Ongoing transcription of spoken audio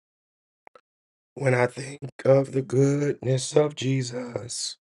When I think of the goodness of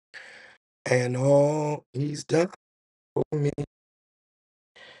Jesus and all he's done for me,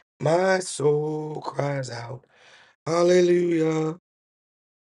 my soul cries out, Hallelujah.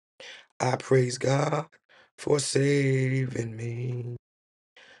 I praise God for saving me.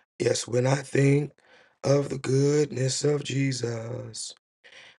 Yes, when I think of the goodness of Jesus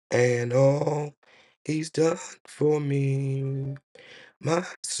and all he's done for me, my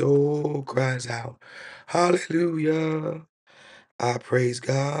soul cries out, Hallelujah. I praise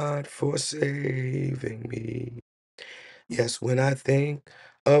God for saving me. Yes, when I think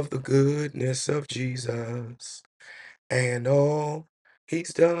of the goodness of Jesus and all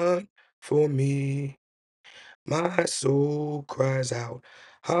he's done for me, my soul cries out,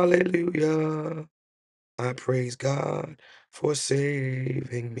 Hallelujah. I praise God for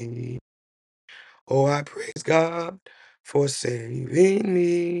saving me. Oh, I praise God for saving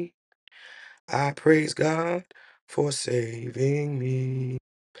me. I praise God for saving me.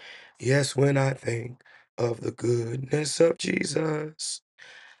 Yes, when I think of the goodness of Jesus,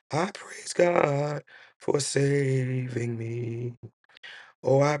 I praise God for saving me.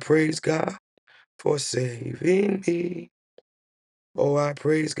 Oh, I praise God for saving me. Oh, I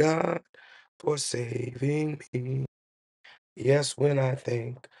praise God for saving me. Yes, when I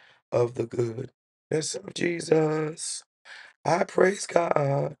think of the goodness of Jesus, I praise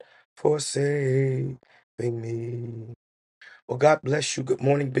God for saving me. Well, God bless you. Good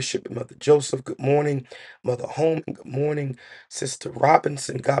morning, Bishop and Mother Joseph. Good morning, Mother Holman. Good morning, Sister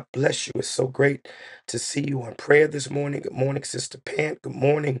Robinson. God bless you. It's so great to see you on prayer this morning. Good morning, Sister Pam. Good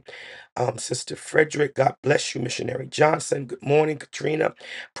morning, Sister Frederick. God bless you, Missionary Johnson. Good morning, Katrina.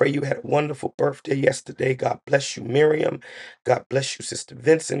 Pray you had a wonderful birthday yesterday. God bless you, Miriam. God bless you, Sister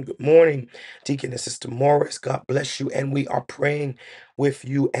Vincent. Good morning, Deacon and Sister Morris. God bless you. And we are praying with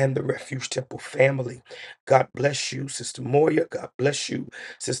you and the Refuge Temple family. God bless you, Sister Moya. God bless you,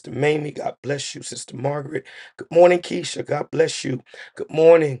 Sister Mamie. God bless you, Sister Margaret. Good morning, Keisha. God bless you. Good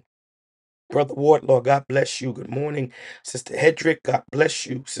morning. Brother Wardlaw, God bless you. Good morning, Sister Hedrick. God bless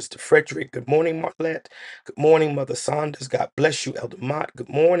you. Sister Frederick. Good morning, Marlette. Good morning, Mother Saunders. God bless you, Elder Mott. Good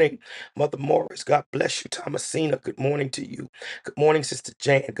morning, Mother Morris. God bless you, Thomasina. Good morning to you. Good morning, Sister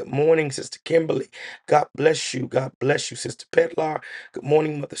Jane. Good morning, Sister Kimberly. God bless you. God bless you, Sister Pedlar. Good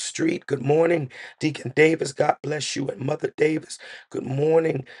morning, Mother Street. Good morning, Deacon Davis. God bless you, and Mother Davis. Good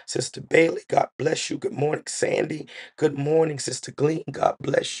morning, Sister Bailey. God bless you. Good morning, Sandy. Good morning, Sister Glean. God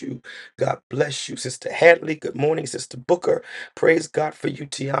bless you. God bless you, Sister Hadley. Good morning, Sister Booker. Praise God for you,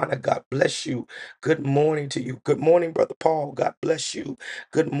 Tiana. God bless you. Good morning to you. Good morning, Brother Paul. God bless you.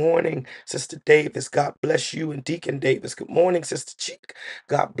 Good morning, Sister Davis. God bless you, and Deacon Davis. Good morning, Sister Cheek.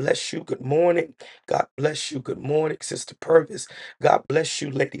 God bless you. Good morning. God bless you. Good morning, Sister Purvis. God bless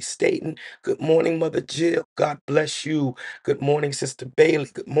you, Lady Staten. Good morning, Mother Jill. God bless you. Good morning, Sister Bailey.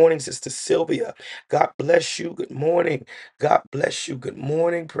 Good morning, Sister Sylvia. God bless you. Good morning. God bless you. Good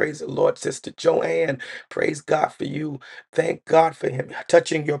morning. Praise the Lord, Sister Joanne. Praise God for you. Thank God for him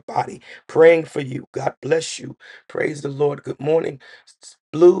touching your body, praying for you. God bless you. Praise the Lord. Good morning,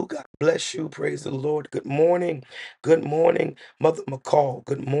 Blue. God bless you. Praise the Lord. Good morning. Good morning, Mother McCall.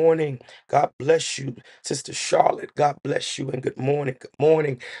 Good morning. God bless you, Sister Charlotte. God bless you. And good morning. Good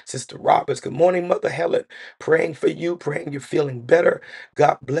morning, Sister Roberts. Good morning, Mother Helen. Praying for you, praying you're feeling better.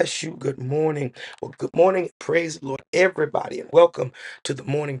 God bless you. Good morning. Well, good morning. Praise the Lord, everybody, and welcome to the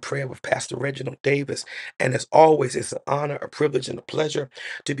morning prayer with Pastor Reginald Davis. And as always, it's an honor, a privilege, and a pleasure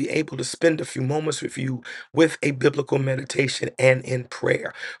to be able to spend a few moments with you with a biblical meditation and in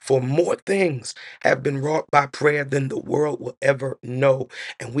prayer. For more things have been wrought by prayer than the world will ever know.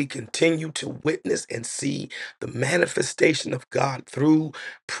 And we continue to witness and see the manifestation of God through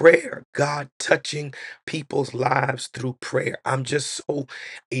prayer, God touching people's lives through prayer. I'm just so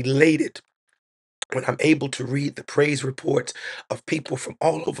elated when I'm able to read the praise reports of people from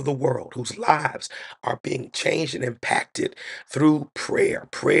all over the world whose lives are being changed and impacted through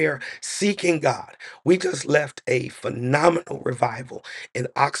prayer, seeking God. We just left a phenomenal revival in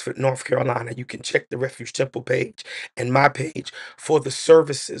Oxford, North Carolina. You can check the Refuge Temple page and my page for the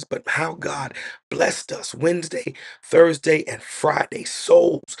services, but how God blessed us Wednesday, Thursday, and Friday.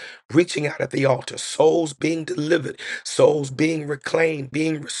 Souls reaching out at the altar, souls being delivered, souls being reclaimed,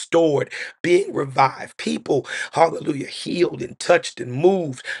 being restored, being revived, people, hallelujah, healed and touched and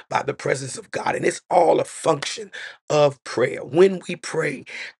moved by the presence of God. And it's all a function of prayer. When we pray,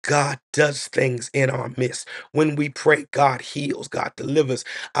 God does things in our midst. When we pray, God heals, God delivers.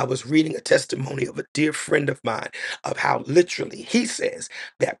 I was reading a testimony of a dear friend of mine of how literally he says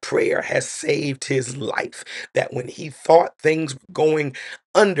that prayer has saved his life. That when he thought things were going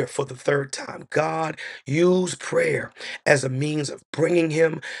under for the third time, God used prayer as a means of bringing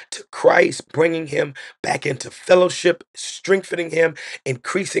him to Christ, bringing him back into fellowship, strengthening him,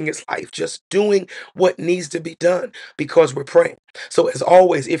 increasing his life, just doing what needs to be done because we're praying. So, as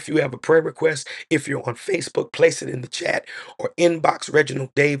always, if you have a prayer request, if you're on Facebook, place it in the chat or inbox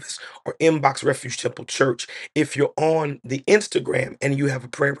Reginald Davis or inbox Refuge Temple Church. If you're on the Instagram and you have a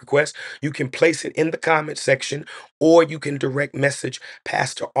prayer request, you can place it in the comment section or you can direct message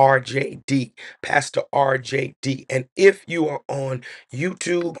Pastor RJD, Pastor RJD. And if you are on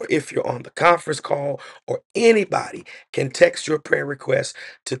YouTube or if you're on the conference call or anybody can text your prayer request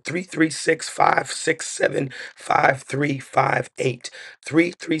to 336-567-5358.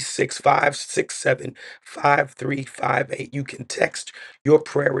 336-567-5358. You can text your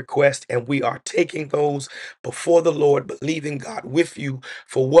prayer request and we are taking those before the Lord, believing God with you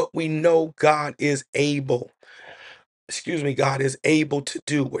for what we know God is able. God is able to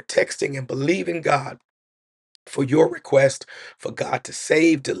do. We're texting and believing God for your request, for God to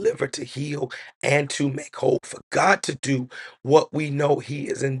save, deliver, to heal, and to make whole, for God to do what we know He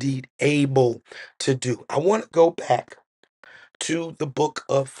is indeed able to do. I want to go back to the book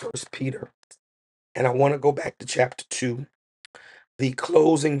of First Peter, and I want to go back to chapter 2, the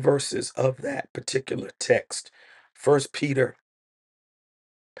closing verses of that particular text. First Peter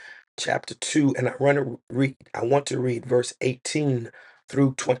chapter 2, and I want to read verse 18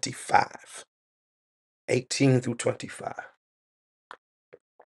 through 25. 18 through 25.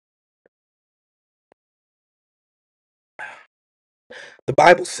 The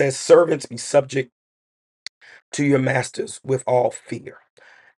Bible says, servants, be subject to your masters with all fear,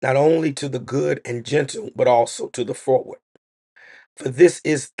 not only to the good and gentle, but also to the forward. For this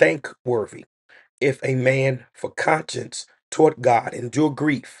is thankworthy, if a man for conscience toward God endure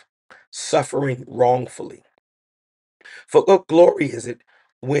grief, suffering wrongfully. For what glory is it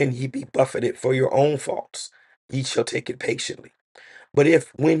when ye be buffeted for your own faults? Ye shall take it patiently. But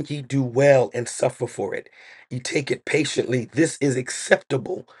if when ye do well and suffer for it, ye take it patiently, this is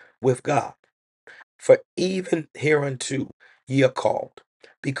acceptable with God. For even hereunto ye are called,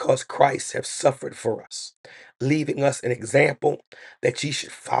 because Christ hath suffered for us, leaving us an example that ye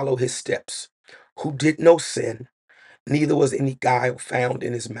should follow his steps, who did no sin, neither was any guile found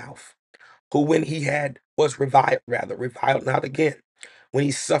in his mouth, who when he had was reviled not again. When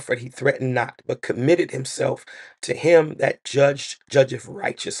he suffered, he threatened not, but committed himself to him that judgeth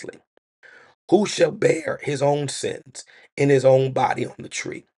righteously, who shall bear his own sins in his own body on the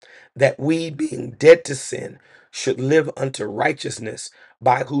tree, that we, being dead to sin, should live unto righteousness,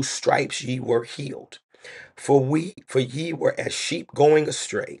 by whose stripes ye were healed. For ye were as sheep going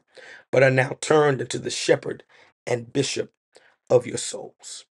astray, but are now turned into the shepherd and bishop of your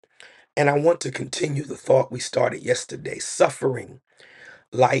souls. And I want to continue the thought we started yesterday, suffering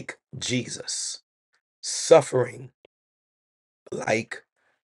like Jesus. Suffering like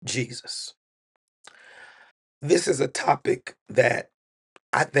Jesus. This is a topic that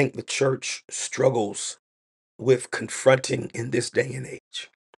I think the church struggles with confronting in this day and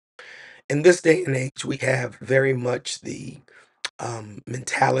age. In this day and age, we have very much the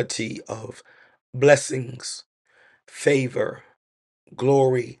mentality of blessings, favor,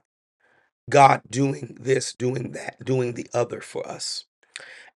 glory, God doing this, doing that, doing the other for us.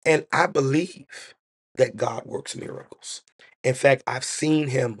 And I believe that God works miracles. In fact, I've seen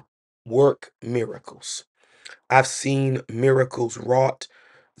him work miracles. I've seen miracles wrought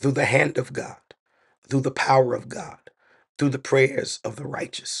through the hand of God, through the power of God, through the prayers of the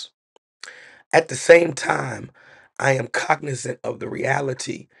righteous. At the same time, I am cognizant of the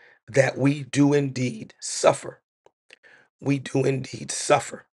reality that we do indeed suffer. We do indeed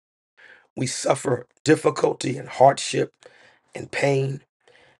suffer. We suffer difficulty and hardship and pain,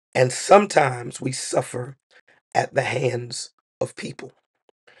 and sometimes we suffer at the hands of people.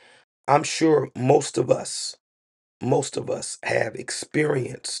 I'm sure most of us have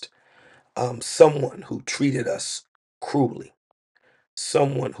experienced someone who treated us cruelly,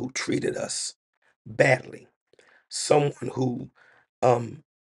 someone who treated us badly, someone who um,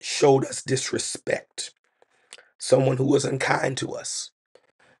 showed us disrespect, someone who was unkind to us,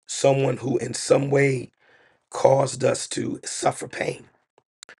 someone who in some way caused us to suffer pain.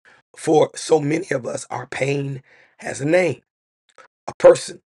 For so many of us, our pain has a name, a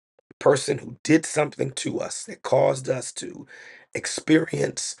person who did something to us that caused us to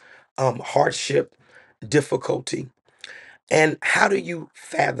experience hardship, difficulty. And how do you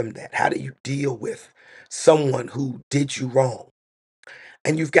fathom that? How do you deal with someone who did you wrong?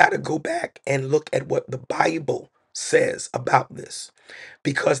 And you've got to go back and look at what the Bible says about this,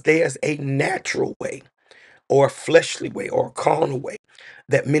 because there's a natural way or a fleshly way or a carnal way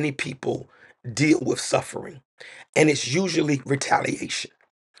that many people deal with suffering. And it's usually retaliation,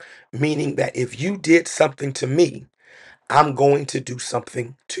 meaning that if you did something to me, I'm going to do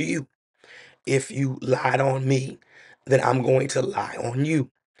something to you. If you lied on me, then I'm going to lie on you.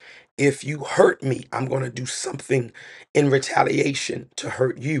 If you hurt me, I'm going to do something in retaliation to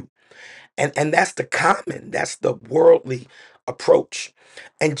hurt you. And that's that's the worldly approach.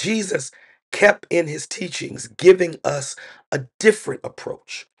 And Jesus kept in his teachings giving us a different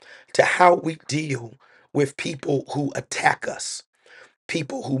approach to how we deal with people who attack us,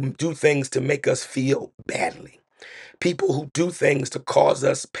 people who do things to make us feel badly, people who do things to cause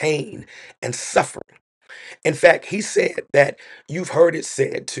us pain and suffering. In fact, he said that you've heard it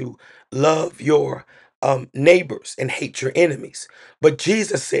said to love your neighbors and hate your enemies. But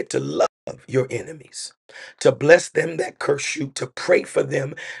Jesus said to love your enemies, to bless them that curse you, to pray for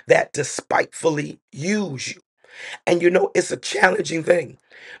them that despitefully use you. And it's a challenging thing.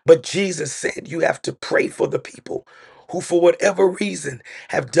 But Jesus said you have to pray for the people who, for whatever reason,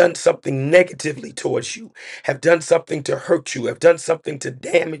 have done something negatively towards you, have done something to hurt you, have done something to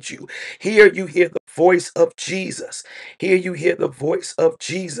damage you. Here you hear the voice of Jesus. Here you hear the voice of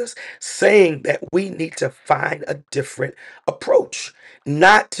Jesus saying that we need to find a different approach,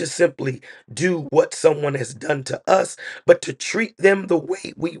 not to simply do what someone has done to us, but to treat them the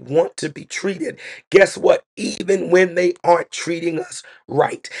way we want to be treated. Guess what? Even when they aren't treating us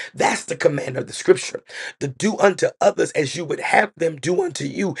right. That's the command of the scripture. To do unto others as you would have them do unto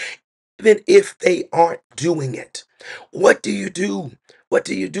you, even if they aren't doing it. What do you do? What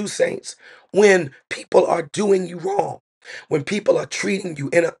do you do, saints, when people are doing you wrong? When people are treating you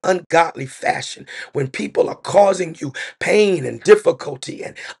in an ungodly fashion, when people are causing you pain and difficulty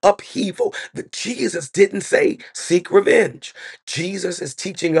and upheaval, that Jesus didn't say seek revenge. Jesus is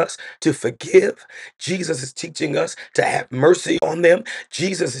teaching us to forgive. Jesus is teaching us to have mercy on them.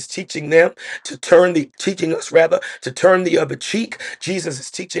 Jesus is teaching us rather to turn the other cheek. Jesus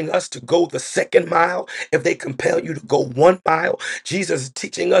is teaching us to go the second mile if they compel you to go 1 mile. Jesus is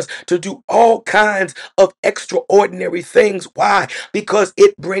teaching us to do all kinds of extraordinary things. Why? Because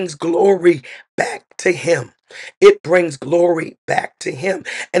it brings glory back to him. It brings glory back to him.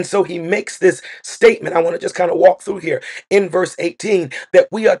 And so he makes this statement. I want to just kind of walk through here in verse 18 that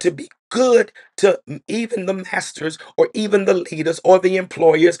we are to be good to even the masters or even the leaders or the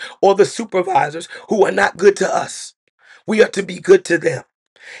employers or the supervisors who are not good to us. We are to be good to them.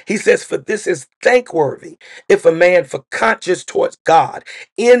 He says, for this is thankworthy if a man for conscience towards God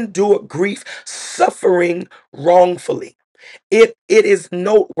endure grief, suffering wrongfully. It is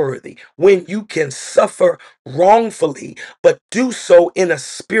noteworthy when you can suffer wrongfully, but do so in a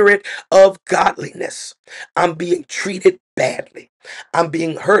spirit of godliness. I'm being treated badly. I'm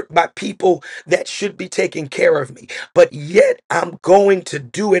being hurt by people that should be taking care of me, but yet I'm going to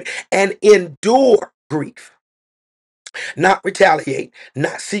do it and endure grief, not retaliate,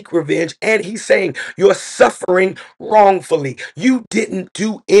 not seek revenge. And he's saying you're suffering wrongfully. You didn't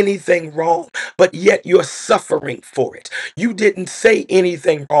do anything wrong, but yet you're suffering for it. You didn't say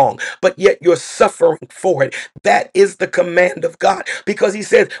anything wrong, but yet you're suffering for it. That is the command of God, because he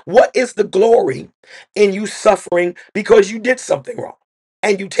says, what is the glory in you suffering because you did something wrong?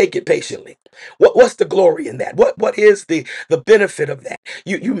 And you take it patiently. What's the glory in that? What is the benefit of that?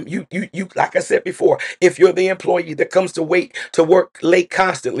 You like I said before, if you're the employee that comes to wait to work late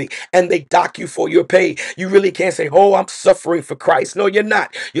constantly and they dock you for your pay, you really can't say, "Oh, I'm suffering for Christ." No, you're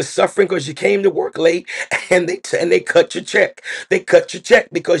not. You're suffering because you came to work late and they cut your check. They cut your check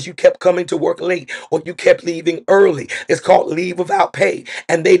because you kept coming to work late or you kept leaving early. It's called leave without pay,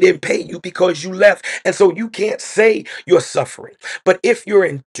 and they didn't pay you because you left. And so you can't say you're suffering. But if you're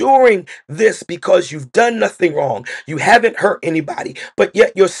enduring this because you've done nothing wrong, you haven't hurt anybody, but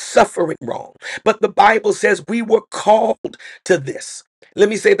yet you're suffering wrong. But the Bible says we were called to this. Let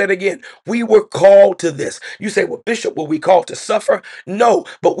me say that again. We were called to this. You say, well, Bishop, were we called to suffer? No,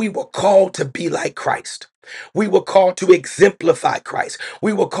 but we were called to be like Christ. We were called to exemplify Christ.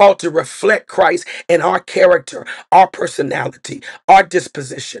 We were called to reflect Christ in our character, our personality, our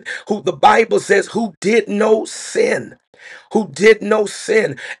disposition, who the Bible says who did no sin, who did no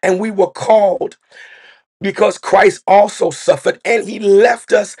sin. And we were called because Christ also suffered and he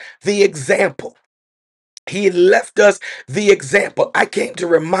left us the example. He left us the example. I came to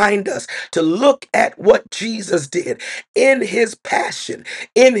remind us to look at what Jesus did in his passion,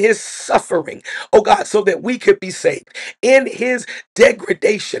 in his suffering, oh God, so that we could be saved, in his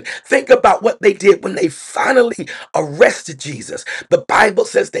degradation. Think about what they did when they finally arrested Jesus. The Bible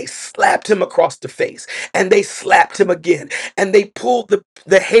says they slapped him across the face and they slapped him again and they pulled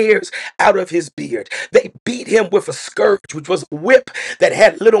the hairs out of his beard. They beat him with a scourge, which was a whip that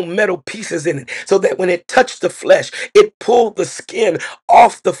had little metal pieces in it, so that when it touched the flesh, it pulled the skin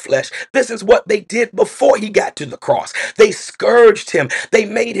off the flesh. This is what they did before he got to the cross. They scourged him. They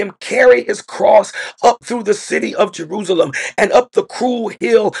made him carry his cross up through the city of Jerusalem and up the cruel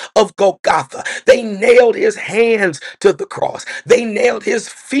hill of Golgotha. They nailed his hands to the cross. They nailed his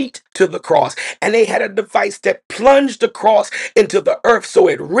feet to the cross. And they had a device that plunged the cross into the earth so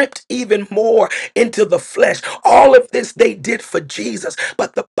it ripped even more into the flesh. All of this they did for Jesus.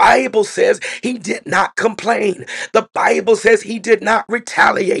 But the Bible says he did not complain. The Bible says he did not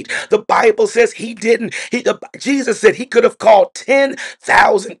retaliate. The Bible says he didn't. Jesus said he could have called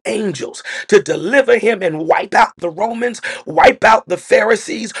 10,000 angels to deliver him and wipe out the Romans, wipe out the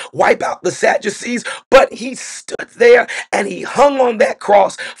Pharisees, wipe out the Sadducees. But he stood there and he hung on that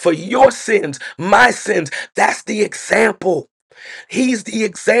cross for your sins, my sins. That's the example. He's the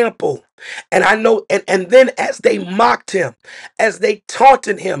example. And I know, and then as they mocked him, as they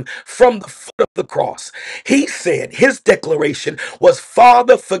taunted him from the foot of the cross, he said, his declaration was,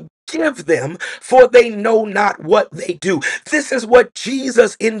 Father, forgive them, for they know not what they do. This is what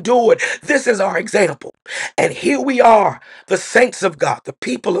Jesus endured. This is our example. And here we are, the saints of God, the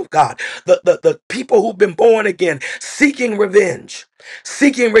people of God, the people who've been born again, seeking revenge,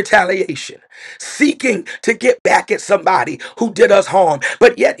 seeking retaliation, seeking to get back at somebody who did us harm.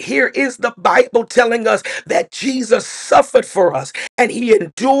 But yet here is the Bible telling us that Jesus suffered for us and he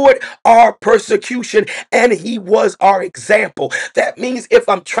endured our persecution and he was our example. That means if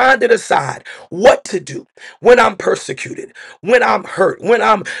I'm trying to decide what to do when I'm persecuted, when I'm hurt, when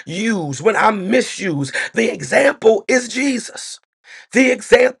I'm used, when I'm misused, the example is Jesus. The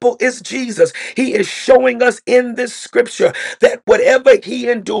example is Jesus. He is showing us in this scripture that whatever he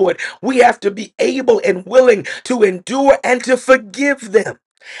endured, we have to be able and willing to endure and to forgive them.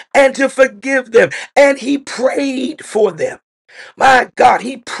 And to forgive them. And he prayed for them. My God,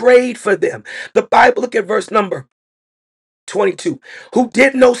 he prayed for them. The Bible, look at verse number 22. Who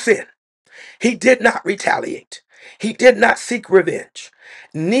did no sin. He did not retaliate. He did not seek revenge.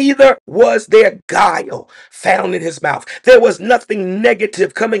 Neither was there guile found in his mouth. There was nothing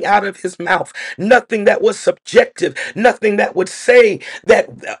negative coming out of his mouth. Nothing that was subjective. Nothing that would say that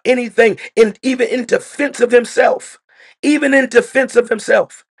anything even in defense of himself. Even in defense of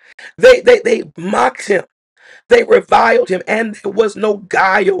himself. They mocked him. They reviled him, and there was no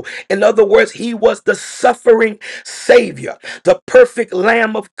guile. In other words, he was the suffering Savior, the perfect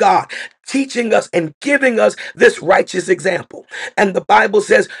Lamb of God, teaching us and giving us this righteous example. And the Bible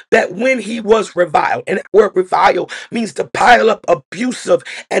says that when he was reviled, and that word revile means to pile up abusive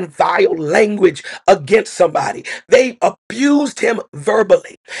and vile language against somebody. They abused him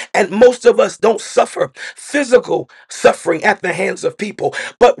verbally. And most of us don't suffer physical suffering at the hands of people,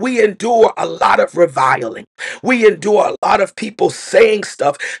 but we endure a lot of reviling. We endure a lot of people saying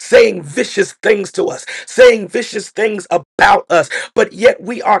stuff, saying vicious things to us, saying vicious things about us, but yet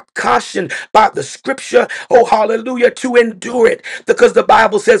we are cautioned by the scripture, oh hallelujah, to endure it, because the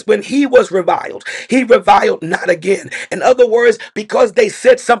Bible says when he reviled not again. In other words, because they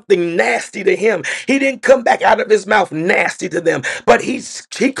said something nasty to him, he didn't come back out of his mouth nasty to them, but he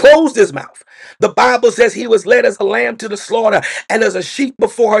closed his mouth. The Bible says he was led as a lamb to the slaughter, and as a sheep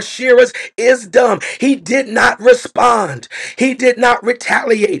before her shearers is dumb. He did not respond. He did not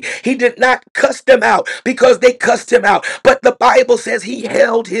retaliate. He did not cuss them out because they cussed him out. But the Bible says he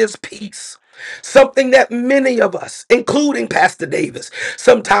held his peace. Something that many of us, including Pastor Davis,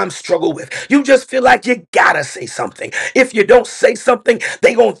 sometimes struggle with. You just feel like you gotta say something. If you don't say something,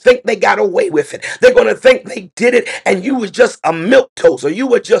 they gonna think they got away with it. They're gonna think they did it and you was just a milquetoast or you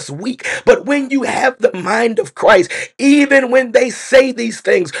were just weak. But when you have the mind of Christ, even when they say these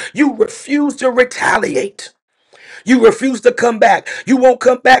things, you refuse to retaliate. You refuse to come back. You won't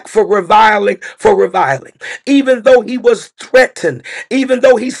come back for reviling, for reviling. Even though he was threatened, even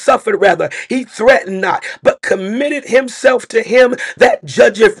though he suffered, rather, he threatened not, but committed himself to him that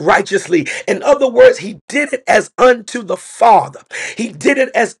judgeth righteously. In other words, he did it as unto the Father. He did it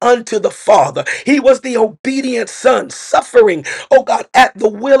as unto the Father. He was the obedient Son, suffering, oh God, at the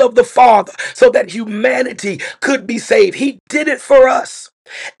will of the Father, so that humanity could be saved. He did it for us.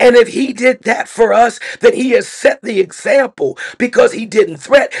 And if he did that for us, then he has set the example, because he didn't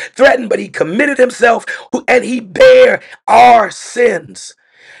threaten, but he committed himself, and he bare our sins.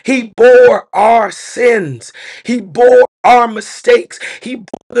 He bore our sins. He bore our mistakes. He bore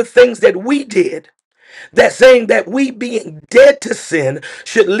the things that we did. That saying that we being dead to sin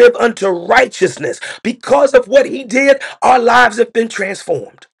should live unto righteousness. Because of what he did, our lives have been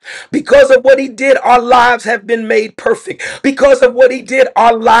transformed. Because of what he did, our lives have been made perfect. Because of what he did,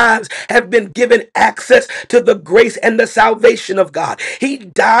 our lives have been given access to the grace and the salvation of God. He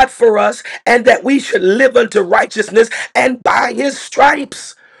died for us, and that we should live unto righteousness, and by his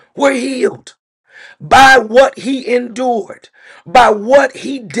stripes we're healed. By what he endured, by what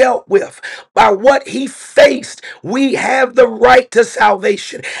he dealt with, by what he faced, we have the right to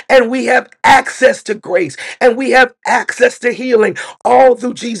salvation, and we have access to grace, and we have access to healing, all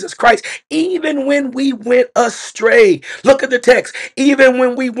through Jesus Christ. Even when we went astray, look at the text, even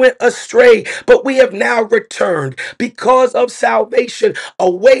when we went astray, but we have now returned. Because of salvation, a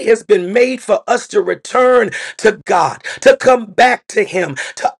way has been made for us to return to God, to come back to him,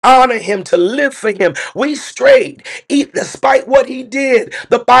 to honor him, to live for him. We strayed, despite what he did.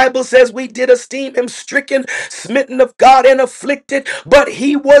 The Bible says we did esteem him stricken, smitten of God, and afflicted, but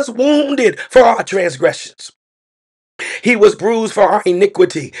he was wounded for our transgressions. He was bruised for our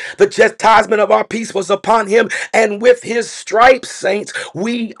iniquity. The chastisement of our peace was upon him, and with his stripes, saints,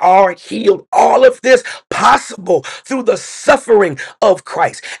 we are healed. All of this possible through the suffering of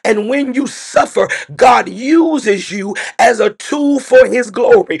Christ. And when you suffer, God uses you as a tool for his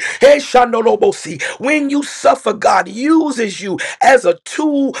glory. Hey, Shandorobosi. When you suffer, God uses you as a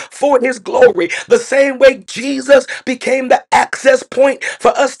tool for his glory. The same way Jesus became the access point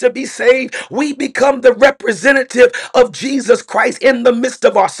for us to be saved, we become the representative of Jesus Christ in the midst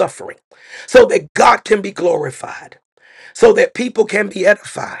of our suffering, so that God can be glorified, so that people can be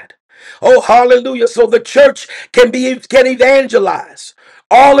edified. Oh, hallelujah. So the church can evangelize.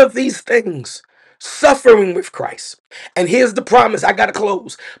 All of these things, suffering with Christ. And here's the promise. I got to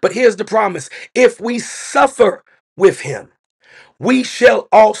close, but here's the promise. If we suffer with him, we shall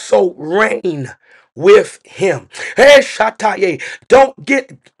also reign with him. Hey, Shataye, don't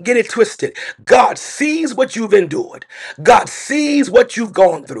get it twisted. God sees what you've endured. God sees what you've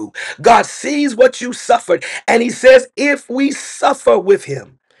gone through. God sees what you suffered. And he says, if we suffer with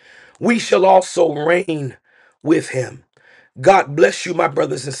him, we shall also reign with him. God bless you, my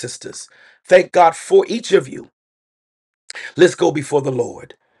brothers and sisters. Thank God for each of you. Let's go before the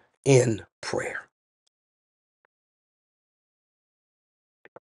Lord in prayer.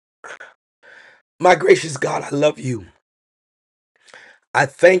 My gracious God, I love you. I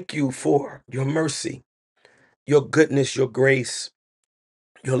thank you for your mercy, your goodness, your grace,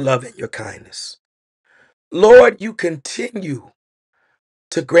 your love, and your kindness. Lord, you continue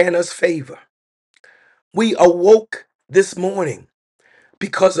to grant us favor. We awoke this morning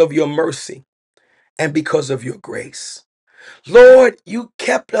because of your mercy and because of your grace. Lord, you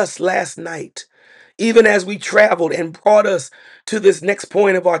kept us last night, even as we traveled, and brought us to this next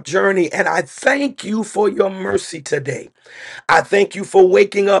point of our journey. And I thank you for your mercy today. I thank you for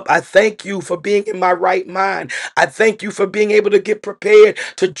waking up. I thank you for being in my right mind. I thank you for being able to get prepared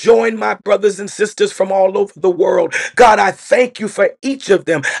to join my brothers and sisters from all over the world. God, I thank you for each of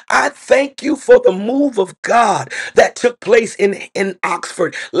them. I thank you for the move of God that took place in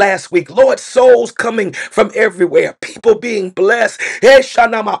Oxford last week. Lord, souls coming from everywhere, people being blessed,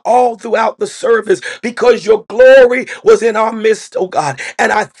 Shanama, all throughout the service, because your glory was in our midst, oh God.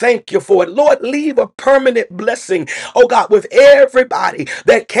 And I thank you for it. Lord, leave a permanent blessing, oh God, with everybody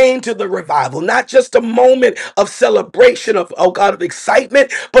that came to the revival. Not just a moment of celebration, of, oh God, of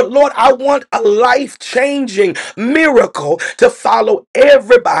excitement, but Lord, I want a life-changing miracle to follow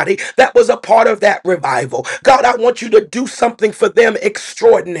everybody that was a part of that revival. God, I want you to do something for them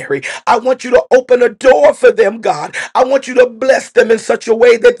extraordinary. I want you to open a door for them, God. I want you to bless them in such a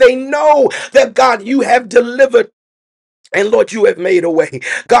way that they know that, God, you have delivered. And Lord, you have made a way.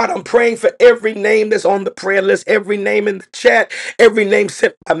 God, I'm praying for every name that's on the prayer list, every name in the chat, every name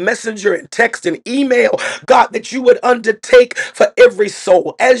sent by messenger and text and email. God, that you would undertake for every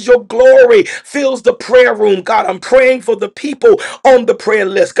soul. As your glory fills the prayer room, God, I'm praying for the people on the prayer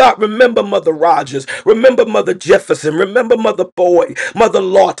list. God, remember Mother Rogers. Remember Mother Jefferson. Remember Mother Boyd, Mother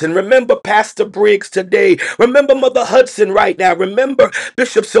Lawton. Remember Pastor Briggs today. Remember Mother Hudson right now. Remember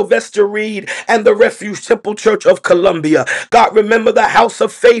Bishop Sylvester Reed and the Refuge Temple Church of Columbia. Hallelujah. God, remember the House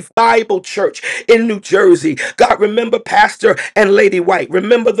of Faith Bible Church in New Jersey. God, remember Pastor and Lady White.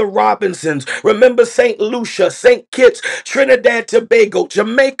 Remember the Robinsons. Remember St. Lucia, St. Kitts, Trinidad, Tobago,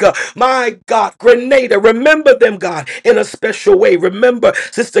 Jamaica. My God, Grenada. Remember them, God, in a special way. Remember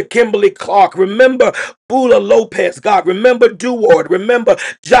Sister Kimberly Clark. Remember Bula Lopez, God. Remember Deward. Remember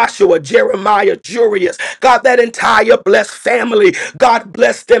Joshua, Jeremiah, Jurius. God, that entire blessed family. God,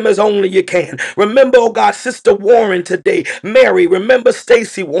 bless them as only you can. Remember, oh God, Sister Warren today. Mary. Remember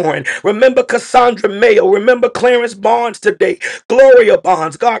Stacy Warren. Remember Cassandra Mayo. Remember Clarence Barnes today. Gloria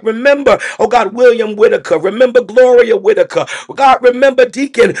Barnes. God, remember, oh God, William Whitaker. Remember Gloria Whitaker. God, remember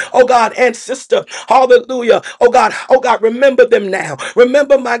Deacon, oh God, and Sister. Hallelujah. Oh God, remember them now.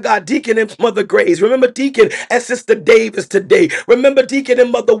 Remember, my God, Deacon and Mother Grace. Remember Deacon and Sister Davis today. Remember Deacon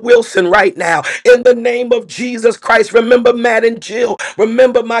and Mother Wilson right now. In the name of Jesus Christ. Remember Matt and Jill.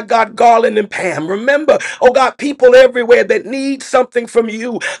 Remember, my God, Garland and Pam. Remember, oh God, people everywhere that need something from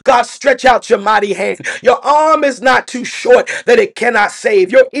you. God, stretch out your mighty hand. Your arm is not too short that it cannot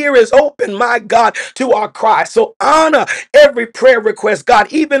save. Your ear is open, my God, to our cry. So honor every prayer request,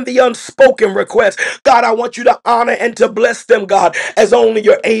 God, even the unspoken request. God, I want you to honor and to bless them, God, as only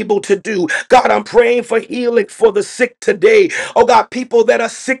you're able to do. God, I'm praying for healing for the sick today. Oh God, people that are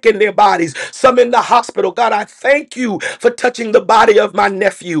sick in their bodies, some in the hospital. God, I thank you for touching the body of my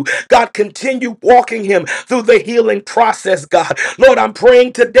nephew. God, continue walking him through the healing process, God. Lord, I'm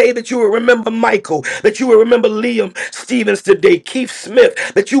praying today that you will remember Michael, that you will remember Liam Stevens today, Keith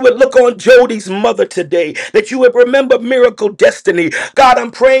Smith, that you would look on Jody's mother today, that you would remember Miracle Destiny. God,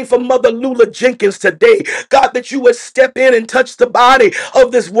 I'm praying for Mother Lula Jenkins today. God, that you would step in and touch the body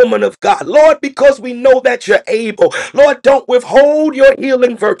of this woman of God. Lord, because we know that you're able. Lord, don't withhold your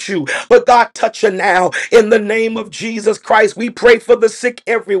healing virtue, but God, touch her now in the name of Jesus Christ. We pray for the sick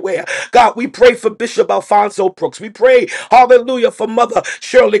everywhere. God, we pray for Bishop Alfonso Brooks. We pray, hallelujah, for Mother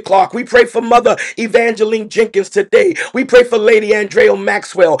Shirley Clark. We pray for Mother Evangeline Jenkins today. We pray for Lady Andrea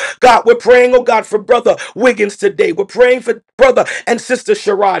Maxwell. God, we're praying, oh God, for Brother Wiggins today. We're praying for Brother and Sister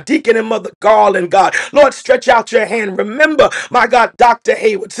Sherrod, Deacon and Mother Garland, God. Lord, stretch out your hand. Remember, my God, Dr.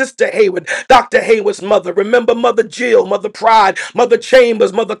 Hayward, Sister Hayward, Dr. Hayward's mother. Remember Mother Jill, Mother Pride, Mother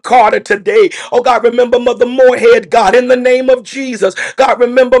Chambers, Mother Carter today. Oh God, remember Mother Moorhead, God, in the name of Jesus. God,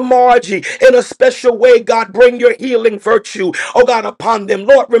 remember Margie in a special way. God, bring your healing virtue, oh God, upon them.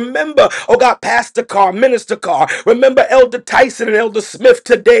 Lord, remember, oh God, Pastor Carr, Minister Carr. Remember Elder Tyson and Elder Smith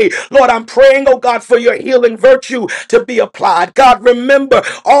today. Lord, I'm praying, oh God, for your healing virtue to be applied. God, remember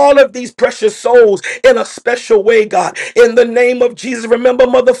all of these precious souls in a special way, God. In the name of Jesus, remember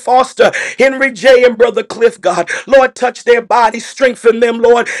Mother Foster, Henry J. and Brother Cliff, God. Lord, touch their bodies, strengthen them,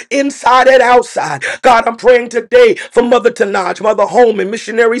 Lord, inside and outside. God, I'm praying today for Mother Tanaj, Mother Holman,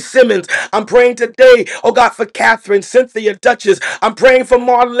 Missionary Simmons. I'm praying today, oh God, for Catherine, Cynthia, Duchess. I'm praying for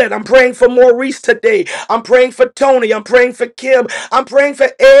Marlette. I'm praying for Maurice today. I'm praying for Tony. I'm praying for Kim. I'm praying for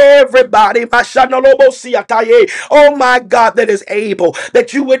everybody. Oh my God, that is able,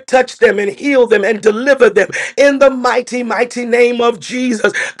 that you would touch them and heal them and deliver them in the mighty, mighty name of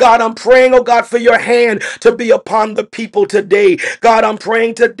Jesus. God, I'm praying, oh God, for your hand to be upon the people today. God, I'm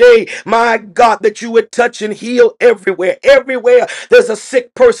praying today, my God, that you would touch and heal everywhere. Everywhere there's a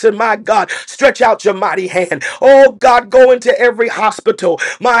sick person, my God, stretch out your mighty hand. Oh God, go into every hospital.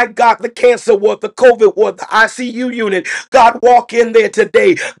 My God, the cancer ward, the COVID ward, the ICU unit. God, walk in there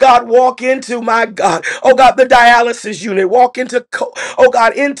today. God, walk into, my God, oh God, the dialysis unit. Walk into, oh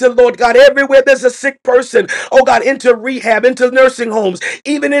God, into, Lord God, everywhere there's a sick person. Oh God, into rehab, into nursing homes,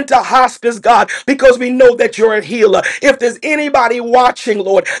 even into hospice, God, because we know that you're a healer. If there's anybody watching,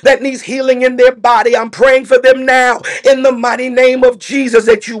 Lord, that needs healing in their body, I'm praying for them now in the mighty name of Jesus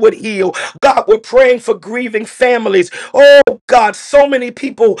that you would heal. God, we're praying for grieving families. Oh God, so many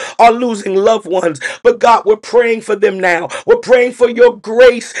people are losing loved ones, but God, we're praying for them now. We're praying for your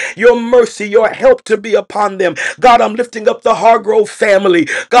grace, your mercy, your help to be upon them. God, I'm lifting up the Hargrove family.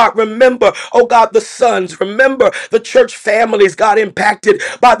 God, remember, oh God, the sons. Remember the church families, God, impacted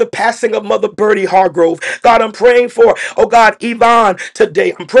by the passing of Mother Bertie Hargrove. God, I'm praying for, oh God, Yvonne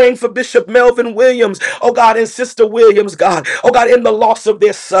today. I'm praying for Bishop Melvin Williams, oh God, and Sister Williams, God, oh God, in the loss of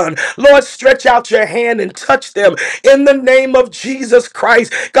their son. Lord, stretch out your hand and touch them in the name of Jesus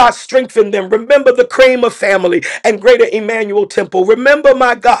Christ, God, strengthen them. Remember the Kramer family and Greater Emmanuel Temple. Remember,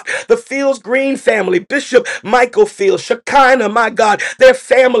 my God, the Fields Green family, Bishop Michael Fields, Shekinah, my God, their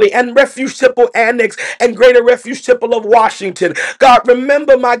family, and Refuge Temple Annex and Greater Refuge Temple of Washington. God,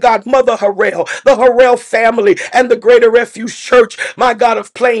 remember, my God, Mother Harrell, the Harrell family, and the Greater Refuge Church, my God,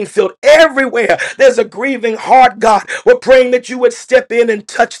 of Plainfield. Everywhere there's a grieving heart, God, we're praying that you would step in and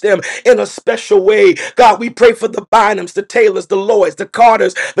touch them in a special way. God, we pray for the Bynums, the Taylors, the Lloyds, the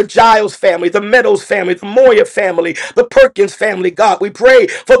Carters, the Giles family, the Meadows family, the Moyer family, the Perkins family. God, we pray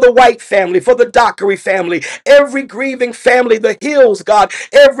for the White family, for the Dockery family, every grieving family, the Hills, God,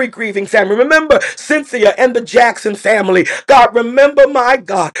 every grieving family. Remember Cynthia and the Jackson family. God, remember, my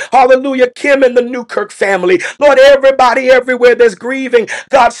God, hallelujah, Kim and the Newkirk family. Lord, everybody everywhere that's grieving,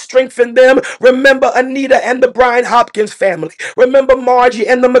 God, strengthen them. Remember Anita and the Brian Hopkins family. Remember Margie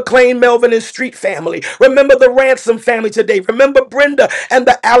and the McLean, Melvin, and Street family. Remember the Ransom family today. Remember Brenda and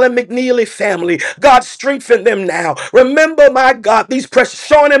the Allen McNeely family. God, strengthen them now. Remember, my God, these precious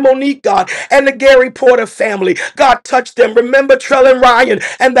Sean and Monique, God, and the Gary Porter family. God, touch them. Remember Trell and Ryan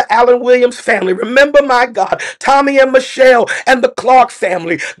and the Allen Williams family. Remember, my God, Tommy and Michelle and the Clark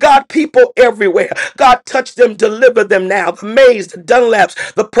family. God, people everywhere. God, touch them, deliver them now. The Mays, the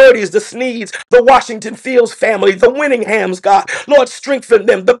Dunlaps, the Purdy's, the Sneeds, the Washington Fields family, the Winninghams, God. Lord, strengthen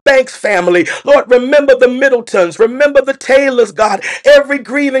them. The Banks family. Lord, remember the Middletons. Remember the Taylors, God. Every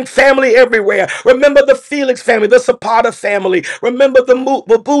grieving family everywhere. Remember the Felix family, the Zapata family. Remember the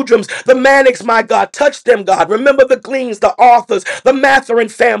Boudrums, the Mannix, my God. Touch them, God. Remember the Gleans, the Arthurs, the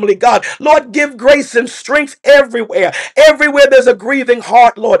Matherin family, God. Lord, give grace and strength everywhere. Everywhere there's a grieving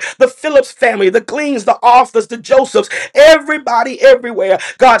heart, Lord. The Phillips family, the Gleans, the Arthurs, the Josephs, everybody everywhere.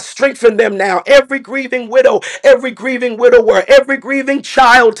 God, strengthen them now. Every grieving widow, every grieving widower, every grieving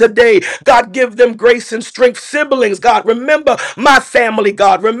child today. God, give them grace and strength. Siblings, God, remember my family,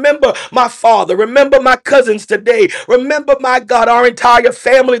 God. Remember my father. Remember my cousins today. Remember, my God, our entire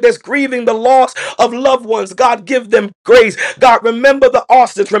family that's grieving the loss of loved ones. God, give them grace. God, remember the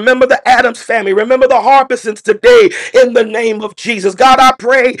Austins. Remember the Adams family. Remember the Harbisons today in the name of Jesus. God, I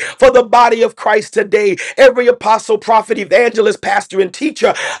pray for the body of Christ today. Every apostle, prophet, evangelist, pastor, and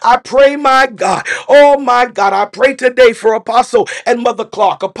teacher. I pray, my God. Oh, my God. I pray today for Apostle and Mother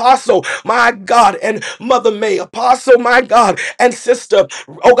Clark. Apostle, my God, and Mother May. Apostle, my God, and Sister,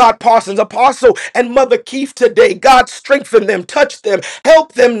 oh God, Parsons. Apostle and Mother Keith today. God, strengthen them, touch them,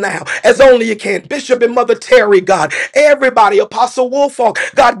 help them now as only you can. Bishop and Mother Terry, God. Everybody, Apostle Wolfhawk,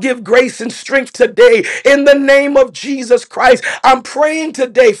 God, give grace and strength today in the name of Jesus Christ. I'm praying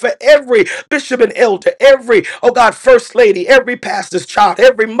today for every bishop and elder, every, oh God, first lady, every pastor's child,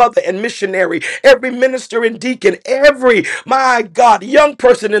 every mother and missionary, every minister and deacon, every, my God, young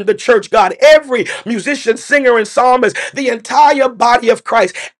person in the church, God, every musician, singer, and psalmist, the entire body of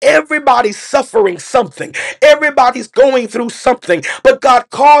Christ. Everybody's suffering something. Everybody's going through something. But God,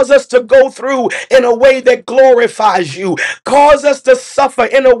 cause us to go through in a way that glorifies you. Cause us to suffer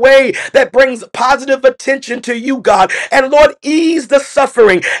in a way that brings positive attention to you, God. And Lord, ease the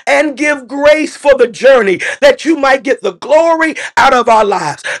suffering and give grace for the journey that you might get the glory out of our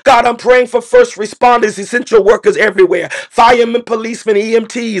lives. God, I'm praying for first responders, essential workers everywhere, firemen, policemen,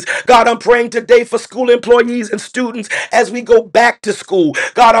 EMTs. God, I'm praying today for school employees and students as we go back to school.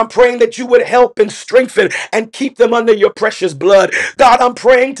 God, I'm praying that you would help and strengthen and keep them under your precious blood. God, I'm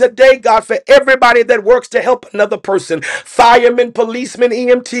praying today, God, for everybody that works to help another person, firemen, policemen,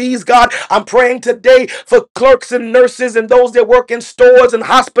 EMTs. God, I'm praying today for clerks and nurses and those that work in stores and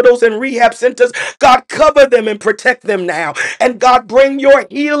hospitals and rehab centers. God, cover them and protect them now. And God, bring your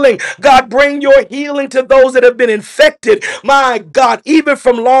healing. God, bring your healing to those that have been infected. My God, even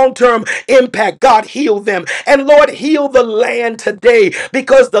from long-term impact, God, heal them. And Lord, heal the land today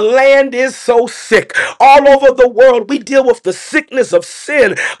because the land is so sick. All over the world, we deal with the sickness of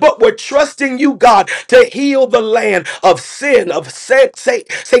sin, but we're trusting you, God, to heal the land of sin, of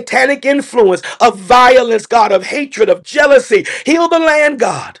satanic influence, of violence, God, of hatred, of jealousy. Heal the land,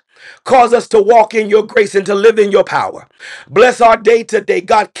 God. Cause us to walk in your grace and to live in your power. Bless our day today.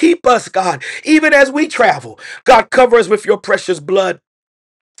 God, keep us, God, even as we travel. God, cover us with your precious blood.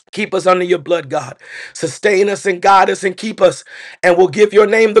 Keep us under your blood, God. Sustain us and guide us and keep us. And we'll give your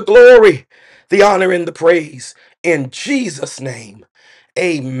name the glory, the honor, and the praise. In Jesus' name.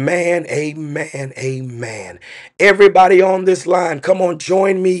 Amen, amen, amen. Everybody on this line, come on,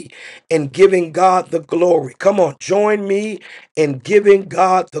 join me in giving God the glory. Come on, join me in giving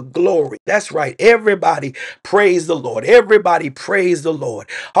God the glory. That's right. Everybody praise the Lord. Everybody praise the Lord.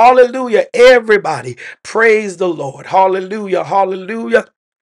 Hallelujah. Everybody praise the Lord. Hallelujah. Hallelujah.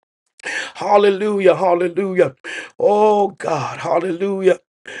 Hallelujah, hallelujah. Oh God, hallelujah,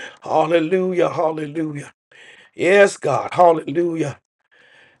 hallelujah, hallelujah. Yes, God, hallelujah,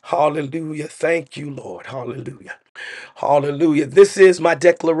 hallelujah. Thank you, Lord, hallelujah, hallelujah. This is my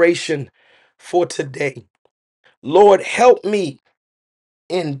declaration for today. Lord, help me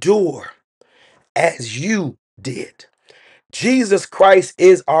endure as you did. Jesus Christ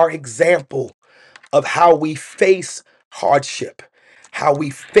is our example of how we face hardship, how we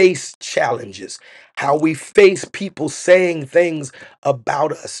face challenges, how we face people saying things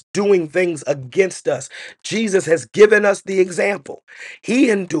about us, doing things against us. Jesus has given us the example. He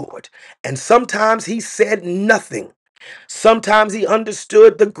endured, and sometimes he said nothing. Sometimes he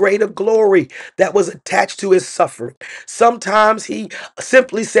understood the greater glory that was attached to his suffering. Sometimes he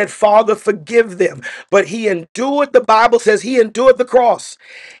simply said, Father, forgive them. But he endured, the Bible says he endured the cross.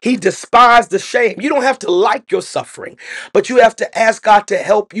 He despised the shame. You don't have to like your suffering, but you have to ask God to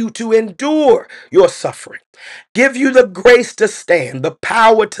help you to endure your suffering. Give you the grace to stand, the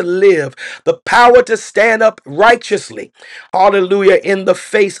power to live, the power to stand up righteously. Hallelujah. In the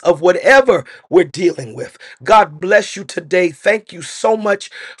face of whatever we're dealing with. God bless you today. Thank you so much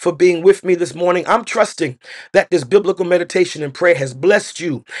for being with me this morning. I'm trusting that this biblical meditation and prayer has blessed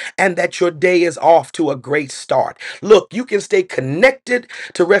you and that your day is off to a great start. Look, you can stay connected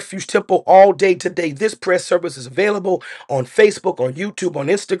to Refuge Temple all day today. This prayer service is available on Facebook, on YouTube, on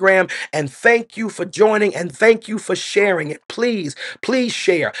Instagram. And thank you for joining and thank you for sharing it. Please, please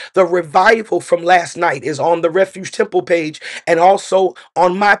share. The revival from last night is on the Refuge Temple page and also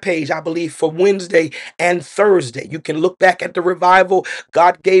on my page, I believe, for Wednesday and Thursday. You can look back at the revival.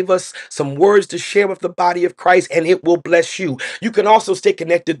 God gave us some words to share with the body of Christ, and it will bless you. You can also stay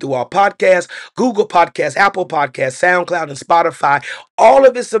connected through our podcast, Google Podcasts, Apple Podcasts, SoundCloud, and Spotify. All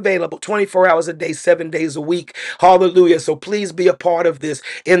of this available 24 hours a day, 7 days a week. Hallelujah. So please be a part of this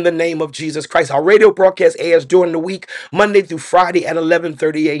in the name of Jesus Christ. Our radio broadcast airs during the week, Monday through Friday at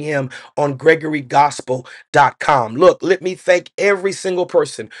 11:30 a.m. on GregoryGospel.com. Look, let me thank every single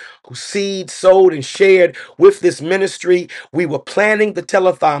person who seed, sowed, and shared with this ministry. We were planning the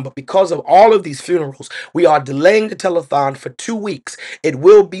telethon, but because of all of these funerals, we are delaying the telethon for 2 weeks. It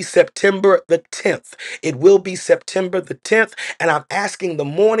will be September the 10th. It will be September the 10th, and I'm asking the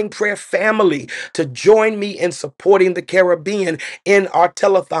morning prayer family to join me in supporting the Caribbean in our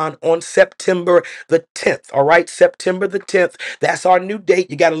telethon on September the 10th. All right, September the 10th. That's our new date.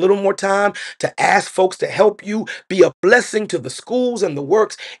 You got a little more time to ask folks to help you be a blessing to the schools and the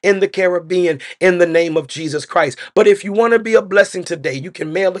works in the Caribbean in the name of Jesus Christ. But if you want to be a blessing today, you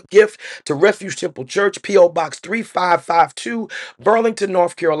can mail a gift to Refuge Temple Church, P.O. Box 3552, Burlington,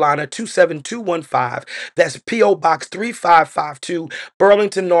 North Carolina 27215. That's P.O. Box 3552,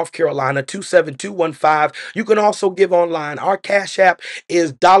 Burlington, North Carolina 27215. You can also give online. Our Cash App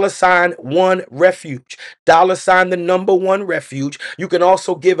is $1 Refuge. The number one refuge. You can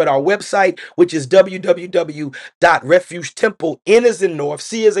also give at our website, which is www.refugetemple, N as in North,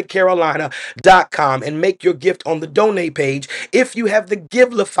 C as in Carolina.com, and make your gift on the donate page. If you have the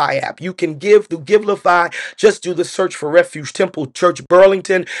Givelify app, you can give through Givelify. Just do the search for Refuge Temple Church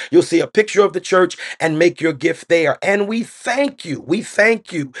Burlington. You'll see a picture of the church and make your gift there. And we thank you. We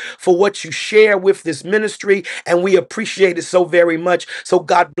thank you for what you share with this ministry, and we appreciate it so very much. So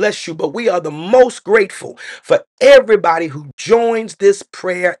God bless you. But we are the most grateful for everybody who joins this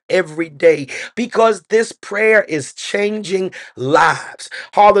prayer every day, because this prayer is changing lives.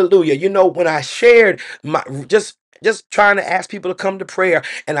 Hallelujah. You know, when I shared my just trying to ask people to come to prayer,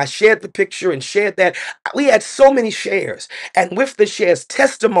 and I shared the picture and shared that, we had so many shares, and with the shares,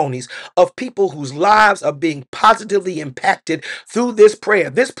 testimonies of people whose lives are being positively impacted through this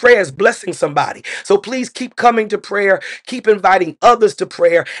prayer. This prayer is blessing somebody. So please keep coming to prayer, keep inviting others to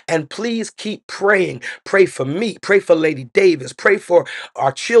prayer, and please keep praying. Pray for me, pray for Lady Davis, pray for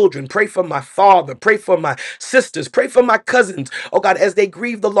our children, pray for my father, pray for my sisters, pray for my cousins, oh God, as they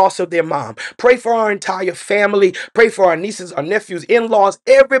grieve the loss of their mom. Pray for our entire family, pray for our nieces, our nephews, in-laws,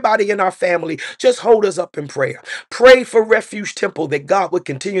 everybody in our family. Just hold us up in prayer. Pray for Refuge Temple, that God would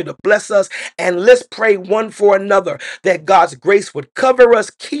continue to bless us, and let's pray one for another, that God's grace would cover us,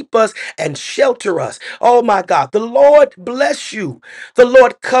 keep us, and shelter us. Oh my God, the Lord bless you. The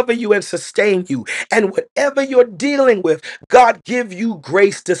Lord cover you and sustain you. And whatever you're dealing with, God give you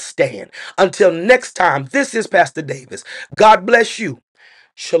grace to stand. Until next time, this is Pastor Davis. God bless you.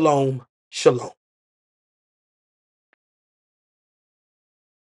 Shalom, shalom.